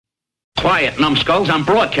Quiet, numbskulls, I'm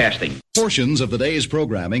broadcasting. Portions of the day's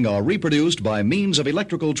programming are reproduced by means of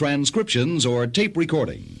electrical transcriptions or tape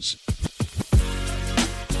recordings.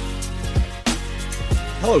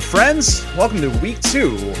 Hello, friends. Welcome to Week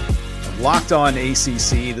 2 of Locked On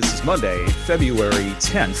ACC. This is Monday, February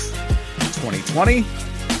 10th, 2020.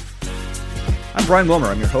 I'm Brian Wilmer.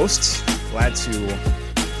 I'm your host. Glad to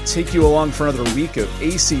take you along for another week of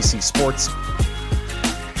ACC sports.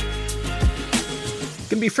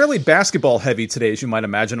 Going to be fairly basketball heavy today, as you might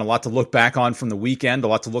imagine. A lot to look back on from the weekend, a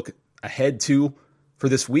lot to look ahead to for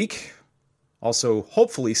this week. Also,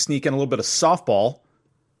 hopefully sneak in a little bit of softball.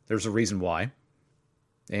 There's a reason why.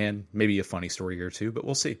 And maybe a funny story or two, but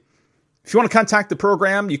we'll see. If you want to contact the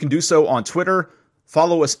program, you can do so on Twitter.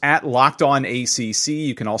 Follow us at LockedOnACC.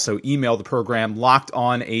 You can also email the program,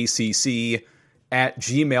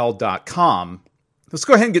 lockedonacc@gmail.com. Let's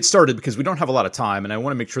go ahead and get started because we don't have a lot of time and I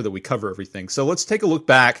want to make sure that we cover everything. So let's take a look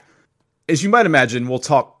back. As you might imagine, we'll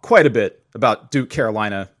talk quite a bit about Duke,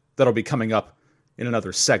 Carolina. That'll be coming up in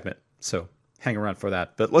another segment. So hang around for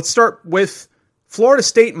that. But let's start with Florida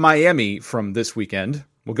State, Miami from this weekend.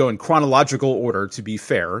 We'll go in chronological order to be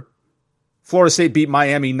fair. Florida State beat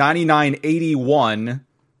Miami 99-81.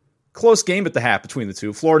 Close game at the half between the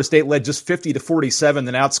two. Florida State led just 50-47,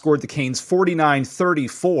 then outscored the Canes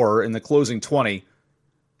 49-34 in the closing 20.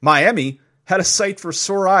 Miami had a sight for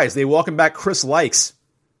sore eyes. They welcomed back Chris Lykes.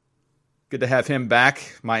 Good to have him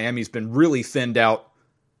back. Miami's been really thinned out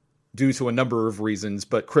due to a number of reasons,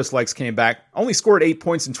 but Chris Lykes came back. Only scored 8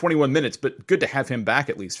 points in 21 minutes, but good to have him back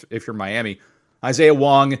at least if you're Miami. Isaiah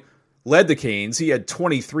Wong led the Canes. He had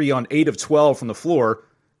 23 on 8 of 12 from the floor.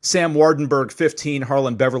 Sam Wardenberg, 15.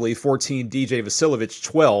 Harlan Beverly, 14. DJ Vasiljevic,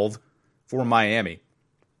 12 for Miami.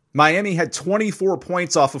 Miami had 24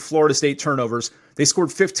 points off of Florida State turnovers. They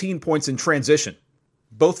scored 15 points in transition.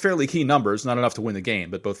 Both fairly key numbers. Not enough to win the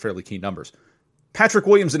game, but both fairly key numbers. Patrick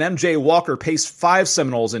Williams and MJ Walker paced 5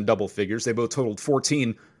 Seminoles in double figures. They both totaled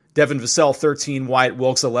 14. Devin Vassell, 13. Wyatt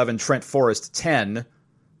Wilkes, 11. Trent Forrest, 10.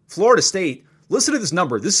 Florida State, listen to this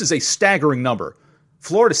number. This is a staggering number.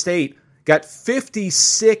 Florida State got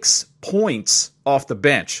 56 points off the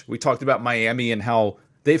bench. We talked about Miami and how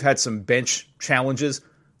they've had some bench challenges.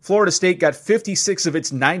 Florida State got 56 of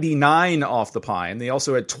its 99 off the pine. They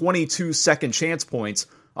also had 22 second chance points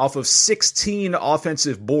off of 16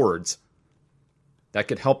 offensive boards. That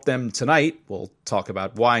could help them tonight. We'll talk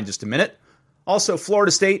about why in just a minute. Also,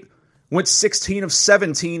 Florida State went 16 of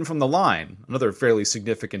 17 from the line. Another fairly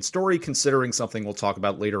significant story considering something we'll talk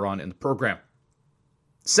about later on in the program.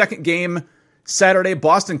 Second game, Saturday,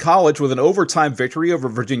 Boston College with an overtime victory over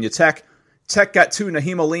Virginia Tech. Tech got 2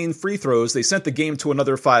 Naheem Aline free throws. They sent the game to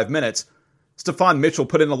another 5 minutes. Stephon Mitchell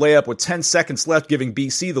put in a layup with 10 seconds left, giving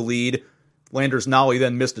BC the lead. Landers Nolley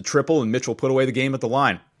then missed a triple, and Mitchell put away the game at the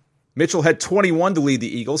line. Mitchell had 21 to lead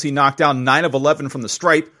the Eagles. He knocked down 9 of 11 from the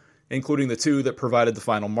stripe, including the 2 that provided the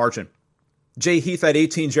final margin. Jay Heath had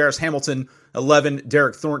 18, Jarris Hamilton 11,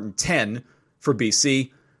 Derek Thornton 10 for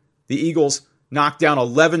BC. The Eagles knocked down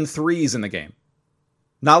 11 threes in the game.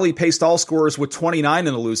 Nolley paced all scorers with 29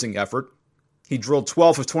 in a losing effort. He drilled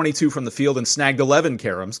 12 of 22 from the field and snagged 11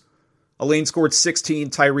 caroms. Aline scored 16,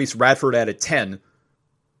 Tyrese Radford added 10.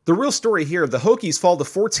 The real story here, the Hokies fall to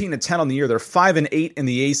 14-10 on the year. They're 5-8 in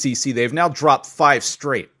the ACC. They've now dropped 5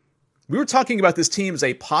 straight. We were talking about this team as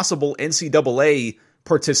a possible NCAA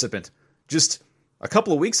participant just a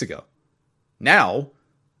couple of weeks ago. Now,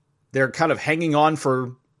 they're kind of hanging on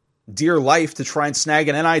for dear life to try and snag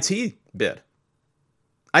an NIT bid.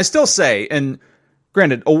 I still say, and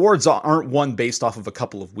granted, awards aren't won based off of a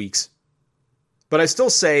couple of weeks, but I still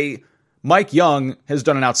say Mike Young has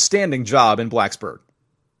done an outstanding job in Blacksburg.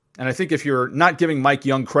 And I think if you're not giving Mike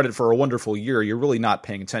Young credit for a wonderful year, you're really not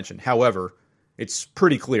paying attention. However, it's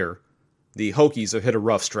pretty clear the Hokies have hit a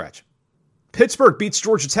rough stretch. Pittsburgh beats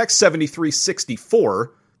Georgia Tech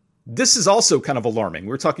 73-64. This is also kind of alarming.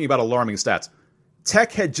 We're talking about alarming stats.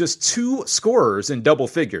 Tech had just 2 scorers in double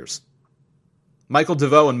figures. Michael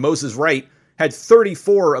DeVoe and Moses Wright had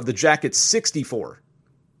 34 of the Jackets' 64.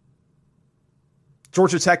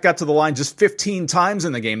 Georgia Tech got to the line just 15 times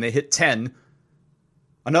in the game. They hit 10.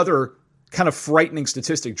 Another kind of frightening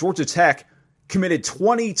statistic. Georgia Tech committed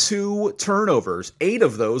 22 turnovers. 8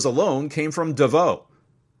 of those alone came from DeVoe.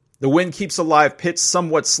 The win keeps alive Pitt's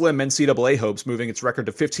somewhat slim NCAA hopes, moving its record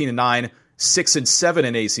to 15-9, 6-7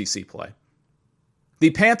 in ACC play.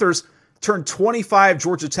 The Panthers turned 25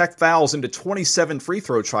 Georgia Tech fouls into 27 free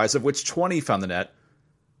throw tries, of which 20 found the net.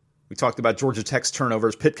 We talked about Georgia Tech's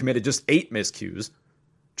turnovers. Pitt committed just 8 miscues.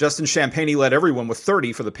 Justin Champagnie led everyone with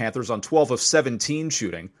 30 for the Panthers on 12 of 17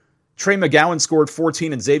 shooting. Trey McGowan scored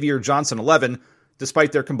 14 and Xavier Johnson 11.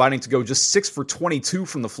 despite their combining to go just 6 for 22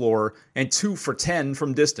 from the floor and 2 for 10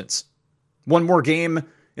 from distance. One more game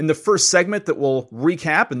in the first segment that we'll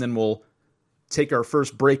recap, and then we'll take our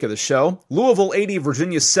first break of the show. Louisville 80,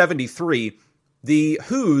 Virginia 73. The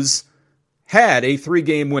Hoos had a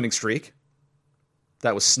 3-game winning streak.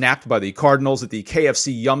 That was snapped by the Cardinals at the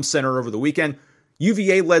KFC Yum Center over the weekend.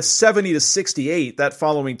 UVA led 70-68, that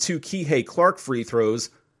following 2 Kihei Clark free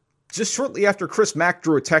throws, just shortly after Chris Mack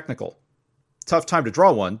drew a technical. Tough time to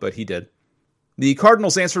draw one, but he did. The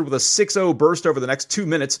Cardinals answered with a 6-0 burst over the next 2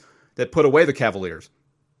 minutes that put away the Cavaliers.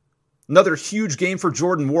 Another huge game for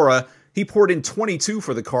Jordan Nwora. He poured in 22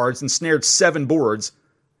 for the Cards and snared 7 boards.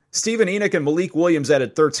 Stephen Enoch and Malik Williams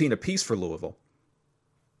added 13 apiece for Louisville.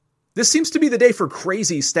 This seems to be the day for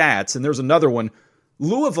crazy stats, and there's another one.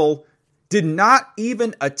 Louisville did not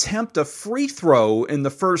even attempt a free throw in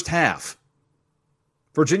the first half.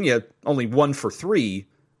 Virginia only 1 for 3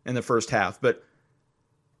 in the first half, but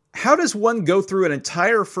how does one go through an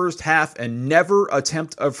entire first half and never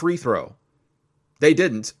attempt a free throw? They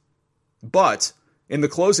didn't, but in the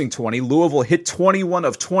closing 20, Louisville hit 21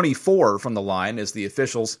 of 24 from the line as the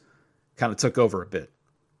officials kind of took over a bit.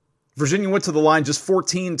 Virginia went to the line just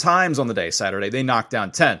 14 times on the day Saturday. They knocked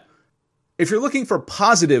down 10. If you're looking for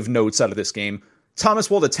positive notes out of this game, Thomas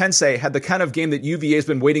Woldetense had the kind of game that UVA has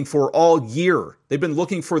been waiting for all year. They've been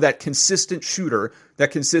looking for that consistent shooter,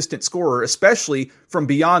 that consistent scorer, especially from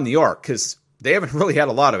beyond the arc, because they haven't really had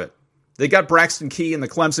a lot of it. They got Braxton Key in the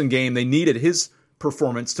Clemson game. They needed his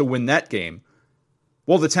performance to win that game.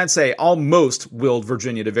 Woldetense almost willed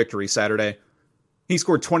Virginia to victory Saturday. He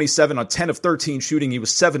scored 27 on 10 of 13 shooting. He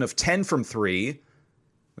was 7 of 10 from 3.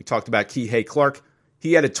 We talked about Kihei Clark.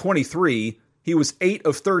 He added 23. He was 8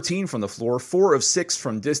 of 13 from the floor, 4 of 6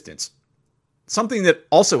 from distance. Something that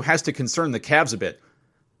also has to concern the Cavs a bit.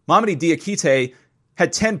 Mamadi Diakite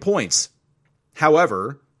had 10 points.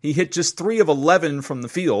 However, he hit just 3 of 11 from the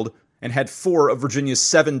field and had 4 of Virginia's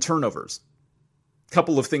 7 turnovers.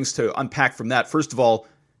 Couple of things to unpack from that. First of all,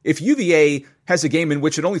 if UVA has a game in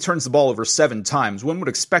which it only turns the ball over 7 times, one would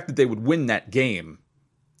expect that they would win that game.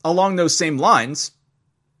 Along those same lines,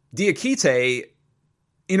 Diakite,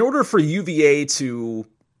 in order for UVA to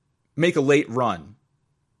make a late run,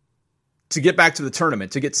 to get back to the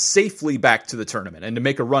tournament, to get safely back to the tournament, and to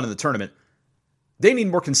make a run in the tournament, they need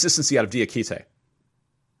more consistency out of Diakite.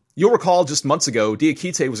 You'll recall just months ago,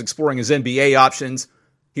 Diakite was exploring his NBA options.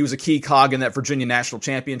 He was a key cog in that Virginia National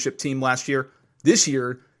Championship team last year. This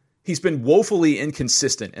year, he's been woefully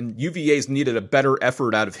inconsistent, and UVA's needed a better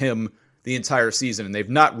effort out of him the entire season, and they've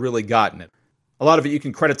not really gotten it. A lot of it you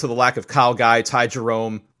can credit to the lack of Kyle Guy, Ty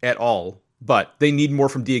Jerome et al., but they need more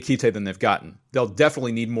from Diakite than they've gotten. They'll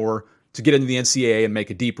definitely need more to get into the NCAA and make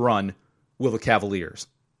a deep run with the Cavaliers.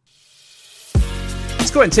 Let's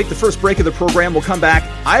go ahead and take the first break of the program. We'll come back.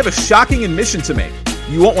 I have a shocking admission to make.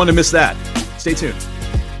 You won't want to miss that. Stay tuned.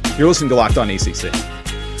 You're listening to Locked On ACC.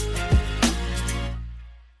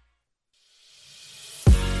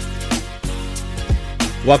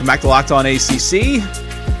 Welcome back to Locked On ACC.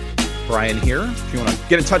 Brian here. If you want to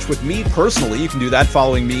get in touch with me personally, you can do that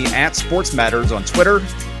following me at Sports Matters on Twitter.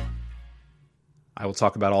 I will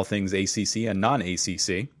talk about all things ACC and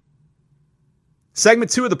non-ACC.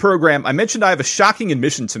 Segment 2 of the program, I mentioned I have a shocking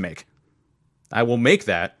admission to make. I will make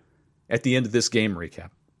that at the end of this game recap.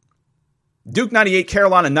 Duke 98,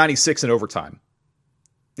 Carolina 96 in overtime.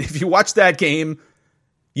 If you watched that game,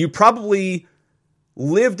 you probably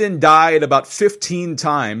lived and died about 15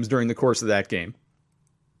 times during the course of that game.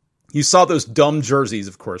 You saw those dumb jerseys,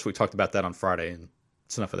 of course. We talked about that on Friday, and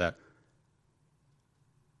it's enough of that.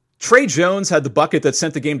 Trey Jones had the bucket that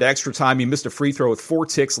sent the game to extra time. He missed a free throw with 4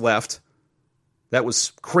 ticks left. That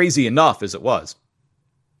was crazy enough as it was.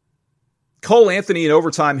 Cole Anthony in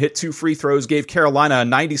overtime hit 2 free throws, gave Carolina a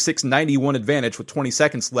 96-91 advantage with 20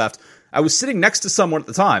 seconds left. I was sitting next to someone at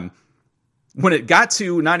the time. When it got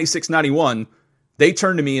to 96-91, they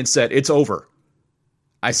turned to me and said, "It's over."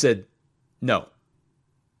 I said, "No,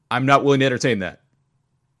 I'm not willing to entertain that.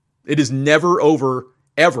 It is never over,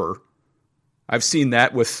 ever." I've seen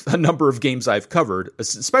that with a number of games I've covered,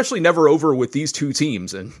 especially never over with these two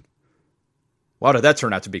teams. And wow, did that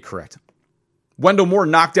turn out to be correct. Wendell Moore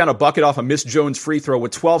knocked down a bucket off a missed Jones free throw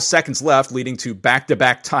with 12 seconds left, leading to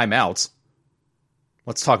back-to-back timeouts.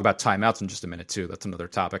 Let's talk about timeouts in just a minute, too. That's another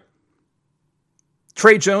topic.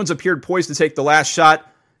 Trey Jones appeared poised to take the last shot,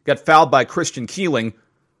 got fouled by Christian Keeling.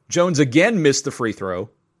 Jones again missed the free throw.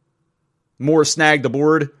 Moore snagged the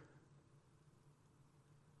board.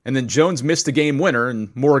 And then Jones missed the game winner,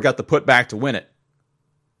 and Moore got the putback to win it.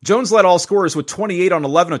 Jones led all scorers with 28 on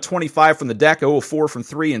 11 of 25 from the deck, 0 of 4 from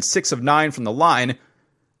 3, and 6 of 9 from the line.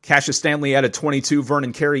 Cassius Stanley added 22,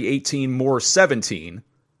 Vernon Carey 18, Moore 17.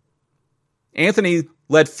 Anthony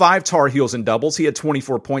led 5 Tar Heels in doubles. He had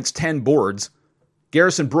 24 points, 10 boards.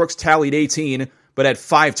 Garrison Brooks tallied 18, but had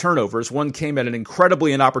 5 turnovers. One came at an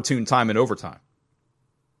incredibly inopportune time in overtime.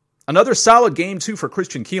 Another solid game, too, for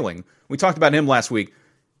Christian Keeling. We talked about him last week.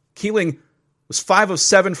 Keeling was 5 of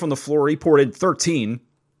 7 from the floor. He poured in 13.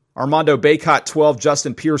 Armando Bacot, 12.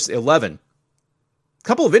 Justin Pierce, 11. A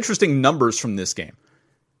couple of interesting numbers from this game.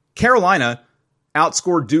 Carolina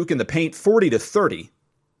outscored Duke in the paint 40-30.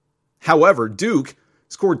 However, Duke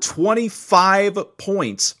scored 25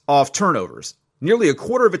 points off turnovers. Nearly a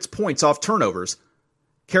quarter of its points off turnovers.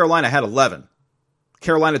 Carolina had 11.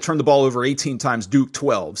 Carolina turned the ball over 18 times, Duke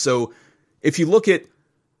 12. So if you look at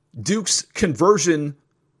Duke's conversion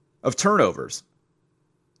of turnovers,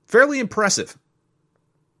 fairly impressive.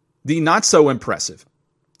 The not so impressive,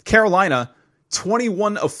 Carolina,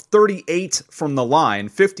 21 of 38 from the line,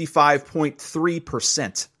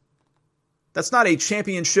 55.3%. That's not a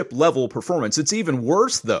championship level performance. It's even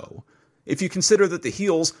worse, though, if you consider that the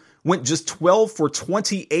Heels went just 12 for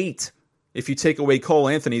 28 if you take away Cole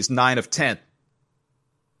Anthony's 9 of 10.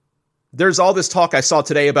 There's all this talk I saw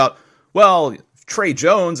today about, well, Trey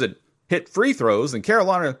Jones had hit free throws and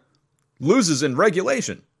Carolina loses in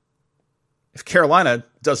regulation. If Carolina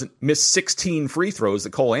doesn't miss 16 free throws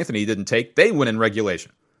that Cole Anthony didn't take, they win in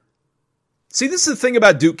regulation. See, this is the thing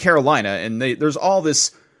about Duke Carolina, and there's all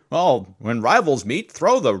this, well, when rivals meet,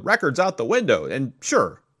 throw the records out the window. And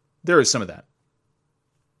sure, there is some of that.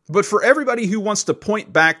 But for everybody who wants to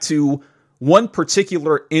point back to one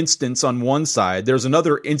particular instance on one side, there's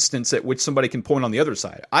another instance at which somebody can point on the other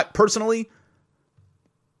side.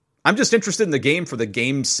 I'm just interested in the game for the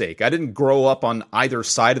game's sake. I didn't grow up on either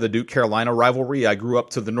side of the Duke-Carolina rivalry. I grew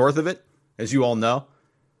up to the north of it, as you all know.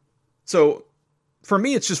 So for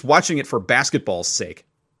me, it's just watching it for basketball's sake.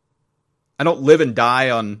 I don't live and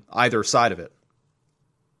die on either side of it.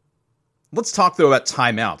 Let's talk, though, about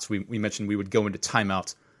timeouts. We mentioned we would go into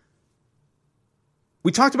timeouts.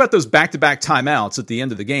 We talked about those back-to-back timeouts at the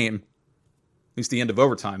end of the game, at least the end of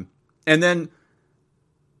overtime. And then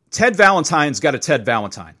Ted Valentine's got a Ted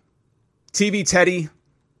Valentine. TV Teddy,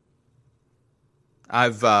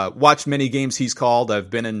 I've watched many games he's called. I've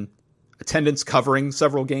been in attendance covering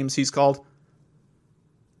several games he's called.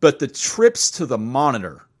 But the trips to the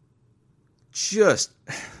monitor,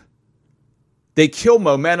 they kill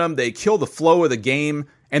momentum, they kill the flow of the game,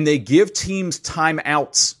 and they give teams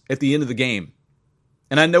timeouts at the end of the game.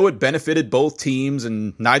 And I know it benefited both teams,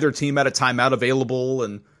 and neither team had a timeout available,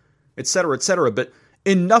 and et cetera, but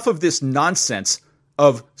enough of this nonsense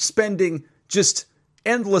of spending just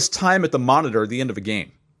endless time at the monitor at the end of a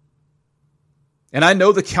game. And I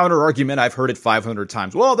know the counter argument, I've heard it 500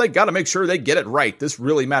 times. Well, they got to make sure they get it right. This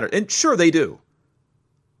really matters. And sure they do.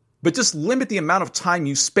 But just limit the amount of time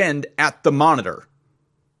you spend at the monitor.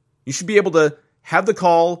 You should be able to have the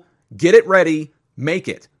call, get it ready, make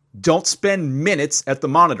it. Don't spend minutes at the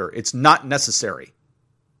monitor. It's not necessary.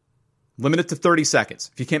 Limit it to 30 seconds.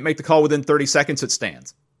 If you can't make the call within 30 seconds, it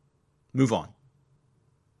stands. Move on.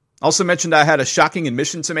 Also mentioned I had a shocking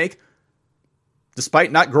admission to make.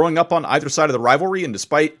 Despite not growing up on either side of the rivalry and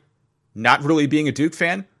despite not really being a Duke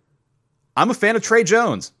fan, I'm a fan of Trey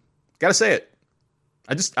Jones. Gotta say it.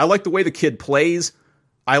 I like the way the kid plays.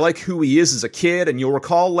 I like who he is as a kid. And you'll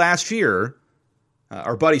recall last year,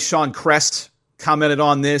 our buddy Sean Crest commented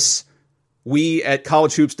on this. We at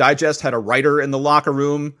College Hoops Digest had a writer in the locker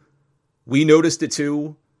room. We noticed it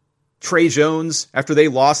too. Trey Jones, after they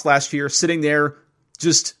lost last year, sitting there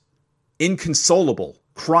just inconsolable,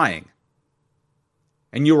 crying.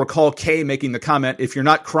 And you'll recall Kay making the comment, if you're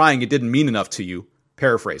not crying, it didn't mean enough to you,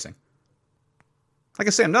 paraphrasing. Like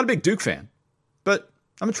I say, I'm not a big Duke fan, but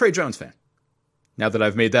I'm a Trey Jones fan. Now that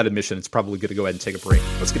I've made that admission, it's probably good to go ahead and take a break.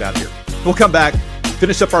 Let's get out of here. We'll come back,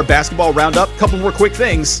 finish up our basketball roundup, a couple more quick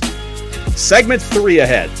things. Segment 3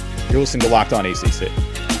 ahead. You're listening to Locked On ACC.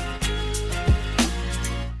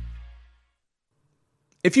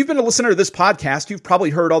 If you've been a listener to this podcast, you've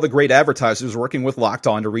probably heard all the great advertisers working with Locked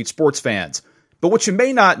On to reach sports fans. But what you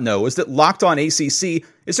may not know is that Locked On ACC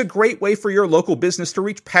is a great way for your local business to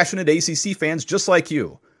reach passionate ACC fans just like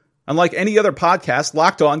you. Unlike any other podcast,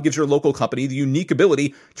 Locked On gives your local company the unique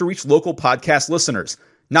ability to reach local podcast listeners.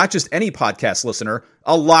 Not just any podcast listener,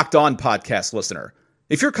 a Locked On podcast listener.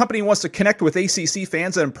 If your company wants to connect with ACC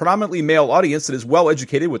fans and a predominantly male audience that is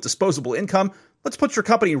well-educated with disposable income, let's put your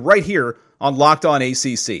company right here on Locked On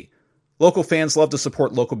ACC. Local fans love to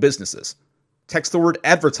support local businesses. Text the word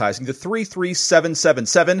advertising to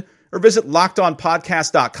 33777 or visit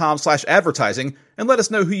LockedOnPodcast.com/advertising and let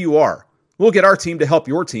us know who you are. we'll get our team to help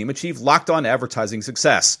your team achieve Locked On advertising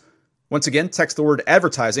success. Once again, text the word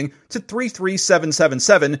advertising to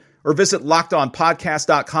 33777 or visit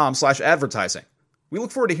lockedonpodcast.com/advertising. We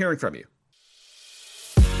look forward to hearing from you.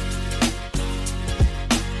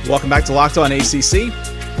 Welcome back to Locked On ACC.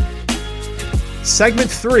 Segment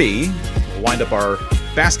 3, we'll wind up our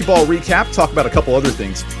basketball recap, talk about a couple other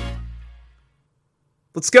things.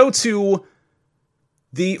 Let's go to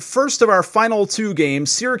the first of our final two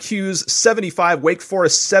games. Syracuse 75, Wake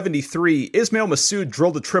Forest 73. Ismail Massoud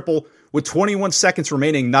drilled a triple with 21 seconds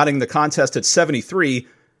remaining, knotting the contest at 73.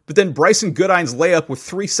 But then Bryson Goodine's layup with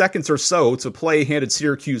 3 seconds or so to play handed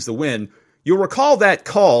Syracuse the win. You'll recall that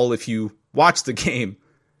call if you watched the game.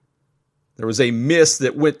 There was a miss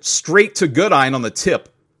that went straight to Goodine on the tip.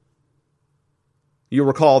 You'll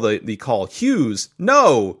recall the call. Hughes,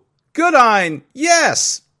 no. Goodine,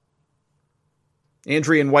 yes.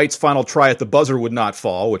 Andrian White's final try at the buzzer would not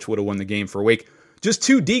fall, which would have won the game for Wake. Just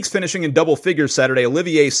 2 Deeks finishing in double figures Saturday.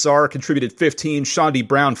 Olivier Sarr contributed 15, Shawnee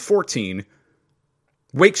Brown 14.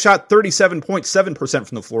 Wake shot 37.7%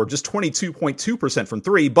 from the floor, just 22.2% from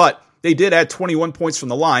 3, but they did add 21 points from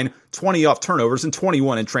the line, 20 off turnovers, and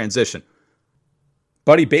 21 in transition.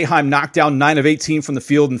 Buddy Boeheim knocked down 9 of 18 from the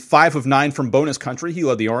field and 5 of 9 from bonus country. He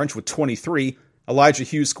led the Orange with 23. Elijah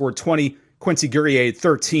Hughes scored 20. Quincy Guerrier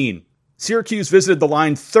 13. Syracuse visited the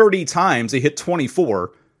line 30 times. They hit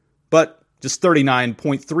 24, but just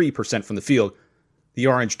 39.3% from the field. The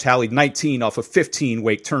Orange tallied 19 off of 15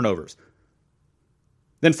 Wake turnovers.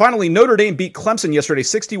 Then finally, Notre Dame beat Clemson yesterday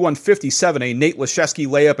 61-57. A Nate Laszewski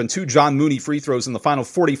layup and 2 John Mooney free throws in the final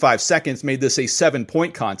 45 seconds made this a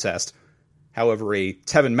 7-point contest. However, a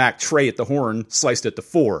Tevin Mack tray at the horn sliced it to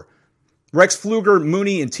 4. Rex Pfluger,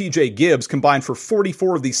 Mooney, and TJ Gibbs combined for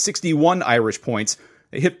 44 of the 61 Irish points.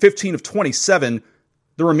 They hit 15 of 27.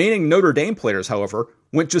 The remaining Notre Dame players, however,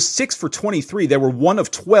 went just 6 for 23. They were 1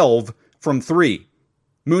 of 12 from 3.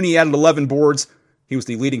 Mooney added 11 boards. He was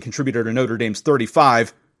the leading contributor to Notre Dame's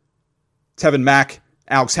 35. Tevin Mack,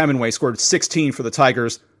 Alex Hemingway scored 16 for the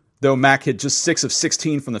Tigers, though Mack hit just 6 of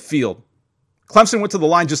 16 from the field. Clemson went to the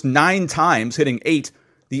line just 9 times, hitting 8.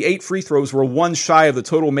 The 8 free throws were 1 shy of the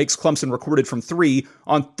total makes Clemson recorded from 3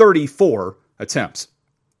 on 34 attempts.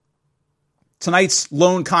 Tonight's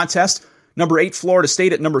lone contest, number 8 Florida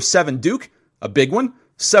State at number 7 Duke, a big one,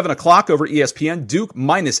 7 o'clock over ESPN, Duke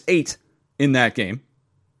 -8 in that game.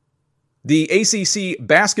 The ACC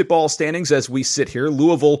basketball standings as we sit here,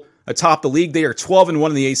 Louisville atop the league, they are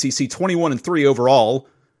 12-1 in the ACC, 21-3 overall.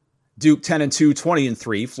 Duke 10-2,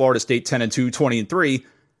 20-3, Florida State 10-2, 20-3,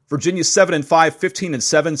 Virginia 7-5,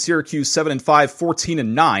 15-7, Syracuse 7-5,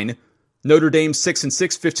 14-9, Notre Dame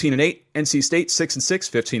 6-6, 15-8, NC State 6-6,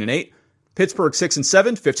 15-8, Pittsburgh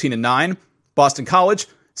 6-7, 15-9, Boston College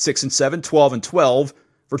 6-7, 12-12,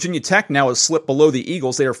 Virginia Tech now has slipped below the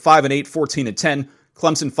Eagles. They are 5-8, 14-10,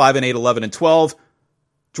 Clemson 5-8, 11-12,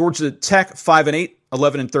 Georgia Tech 5-8,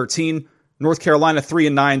 11-13, North Carolina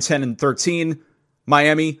 3-9, 10-13,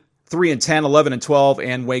 Miami 3-10, 11-12,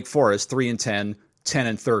 and Wake Forest 3-10,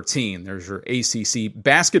 10-13. There's your ACC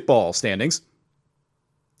basketball standings.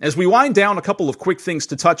 As we wind down, a couple of quick things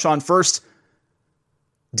to touch on. First,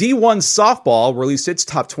 D1 softball released its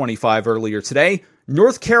top 25 earlier today.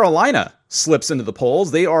 North Carolina slips into the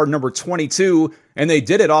polls. They are number 22, and they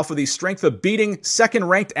did it off of the strength of beating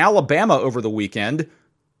second-ranked Alabama over the weekend.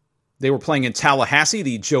 They were playing in Tallahassee,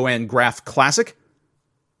 the Joanne Graff Classic.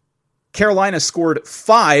 Carolina scored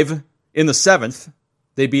 5 in the 7th.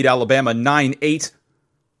 They beat Alabama 9-8.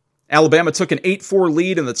 Alabama took an 8-4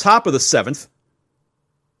 lead in the top of the 7th.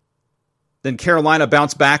 Then Carolina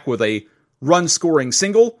bounced back with a run-scoring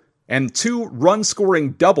single and 2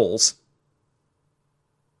 run-scoring doubles.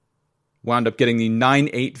 Wound up getting the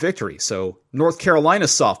 9-8 victory. So North Carolina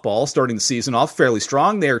softball starting the season off fairly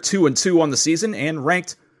strong. They are 2-2 on the season and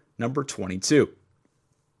ranked number 22.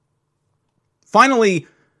 Finally,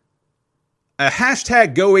 a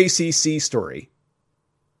hashtag GoACC story.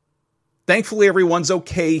 Thankfully, everyone's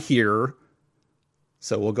okay here,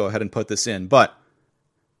 so we'll go ahead and put this in. But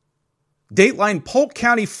Dateline, Polk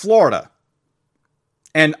County, Florida.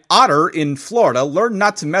 An otter in Florida learned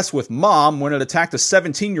not to mess with mom when it attacked a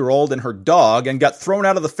 17-year-old and her dog and got thrown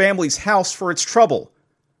out of the family's house for its trouble.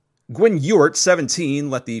 Gwen Ewart,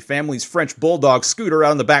 17, let the family's French bulldog Scooter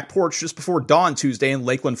out on the back porch just before dawn Tuesday in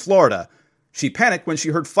Lakeland, Florida. She panicked when she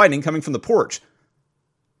heard fighting coming from the porch.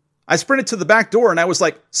 I sprinted to the back door and I was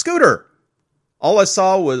like, Scooter! All I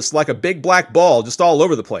saw was like a big black ball just all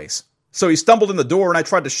over the place. So he stumbled in the door and I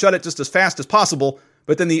tried to shut it just as fast as possible,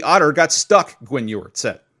 but then the otter got stuck, Gwen Ewart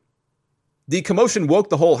said. The commotion woke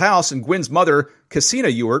the whole house and Gwen's mother, Cassina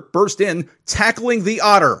Ewart, burst in, tackling the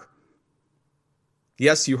otter.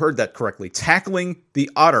 Yes, you heard that correctly. Tackling the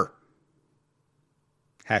otter.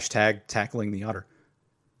 Hashtag tackling the otter.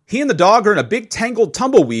 He and the dog are in a big tangled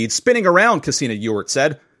tumbleweed spinning around, Cassina Ewart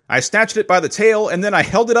said. I snatched it by the tail and then I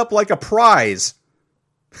held it up like a prize.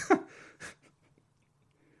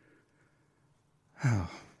 Oh,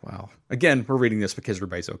 wow. Again, we're reading this because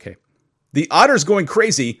everybody's okay. The otter's going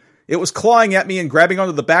crazy. It was clawing at me and grabbing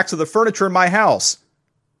onto the backs of the furniture in my house.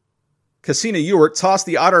 Cassina Ewart tossed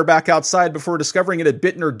the otter back outside before discovering it had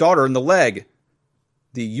bitten her daughter in the leg.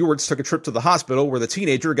 The Ewarts took a trip to the hospital where the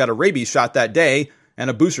teenager got a rabies shot that day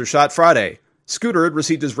and a booster shot Friday. Scooter had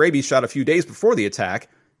received his rabies shot a few days before the attack.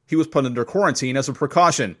 He was put under quarantine as a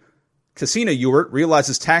precaution. Cassina Ewart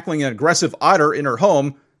realizes tackling an aggressive otter in her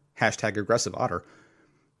home, hashtag aggressive otter,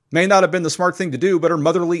 may not have been the smart thing to do, but her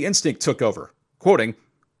motherly instinct took over. Quoting,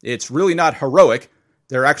 "It's really not heroic.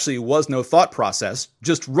 There actually was no thought process.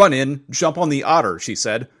 Just run in, jump on the otter," she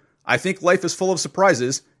said. "I think life is full of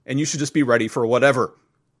surprises, and you should just be ready for whatever."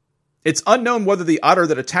 It's unknown whether the otter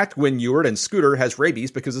that attacked Gwen Ewart and Scooter has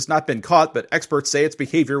rabies because it's not been caught, but experts say its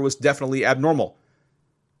behavior was definitely abnormal.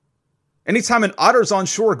 Anytime an otter's on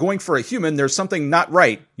shore going for a human, there's something not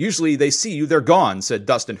right. Usually they see you, they're gone, said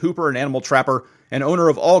Dustin Hooper, an animal trapper and owner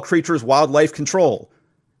of All Creatures Wildlife Control.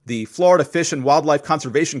 The Florida Fish and Wildlife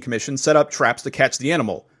Conservation Commission set up traps to catch the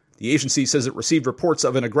animal. The agency says it received reports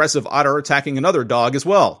of an aggressive otter attacking another dog as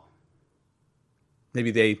well. Maybe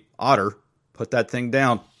they, otter, put that thing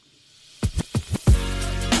down.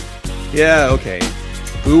 Yeah, okay.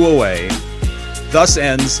 Boo away. Thus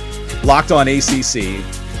ends Locked on ACC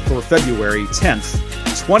for February 10th,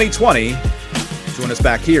 2020. Join us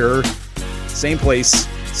back here, same place,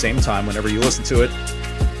 same time, whenever you listen to it.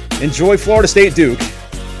 Enjoy Florida State Duke.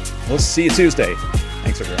 We'll see you Tuesday.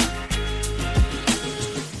 Thanks, everyone.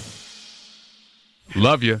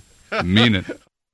 Love you. Mean it.